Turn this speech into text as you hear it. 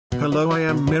Hello, I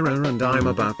am Mirror and I'm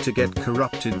about to get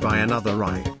corrupted by another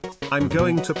eye. I'm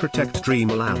going to protect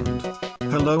Dreamland.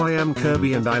 Hello, I am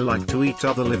Kirby and I like to eat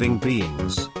other living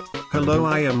beings. Hello,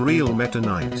 I am Real Meta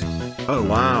Knight. Oh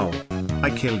wow.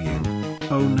 I kill you.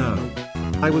 Oh no.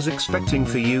 I was expecting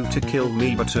for you to kill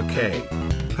me, but okay.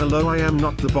 Hello, I am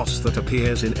not the boss that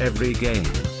appears in every game.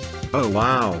 Oh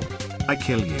wow. I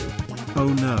kill you. Oh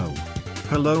no.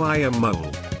 Hello, I am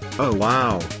Mole. Oh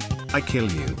wow. I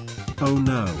kill you. Oh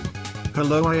no.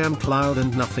 Hello, I am Cloud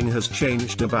and nothing has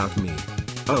changed about me.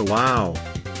 Oh wow.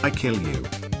 I kill you.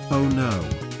 Oh no.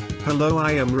 Hello,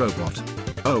 I am Robot.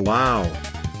 Oh wow.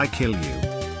 I kill you.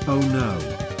 Oh no.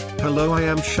 Hello, I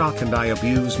am Shark and I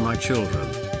abuse my children.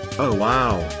 Oh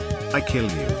wow. I kill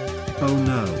you. Oh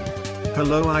no.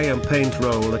 Hello, I am Paint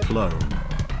Roller Clone.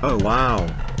 Oh wow.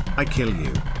 I kill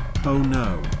you. Oh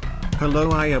no.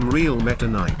 Hello, I am Real Meta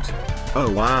Knight. Oh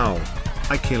wow.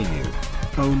 I kill you.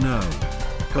 Oh no.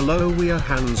 Hello, we are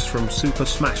Hans from Super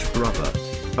Smash Brother.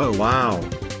 Oh wow.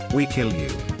 We kill you.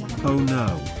 Oh no.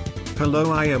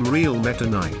 Hello, I am Real Meta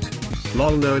Knight.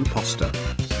 Lol, no imposter.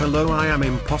 Hello, I am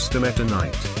Imposter Meta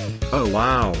Knight. Oh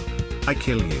wow. I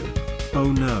kill you.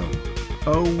 Oh no.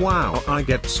 Oh wow, I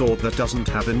get sword that doesn't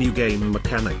have a new game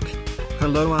mechanic.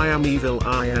 Hello, I am Evil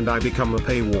Eye and I become a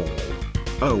paywall.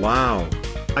 Oh wow.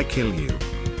 I kill you.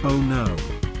 Oh no.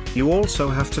 You also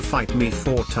have to fight me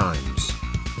 4 times.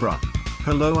 Bruh.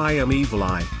 Hello, I am Evil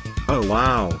Eye. Oh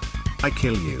wow. I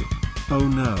kill you. Oh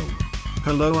no.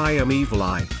 Hello, I am Evil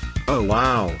Eye. Oh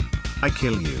wow. I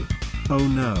kill you. Oh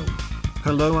no.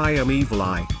 Hello, I am Evil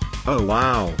Eye. Oh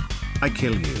wow. I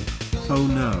kill you. Oh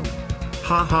no.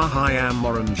 Ha ha ha, I am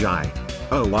Orange Eye.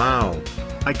 Oh wow.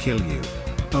 I kill you.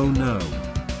 Oh no.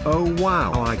 Oh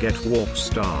wow, I get Warp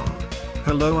Star.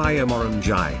 Hello, I am Orange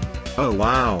Eye. Oh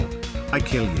wow. I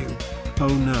kill you. Oh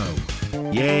no.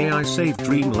 Yay, I saved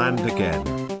Dreamland again.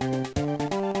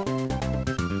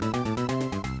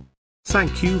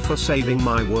 Thank you for saving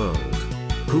my world.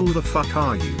 Who the fuck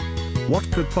are you? What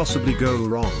could possibly go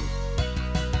wrong?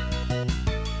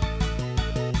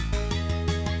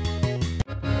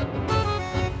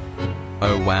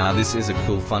 Oh wow, this is a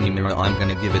cool funny mirror, I'm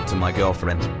gonna give it to my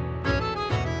girlfriend.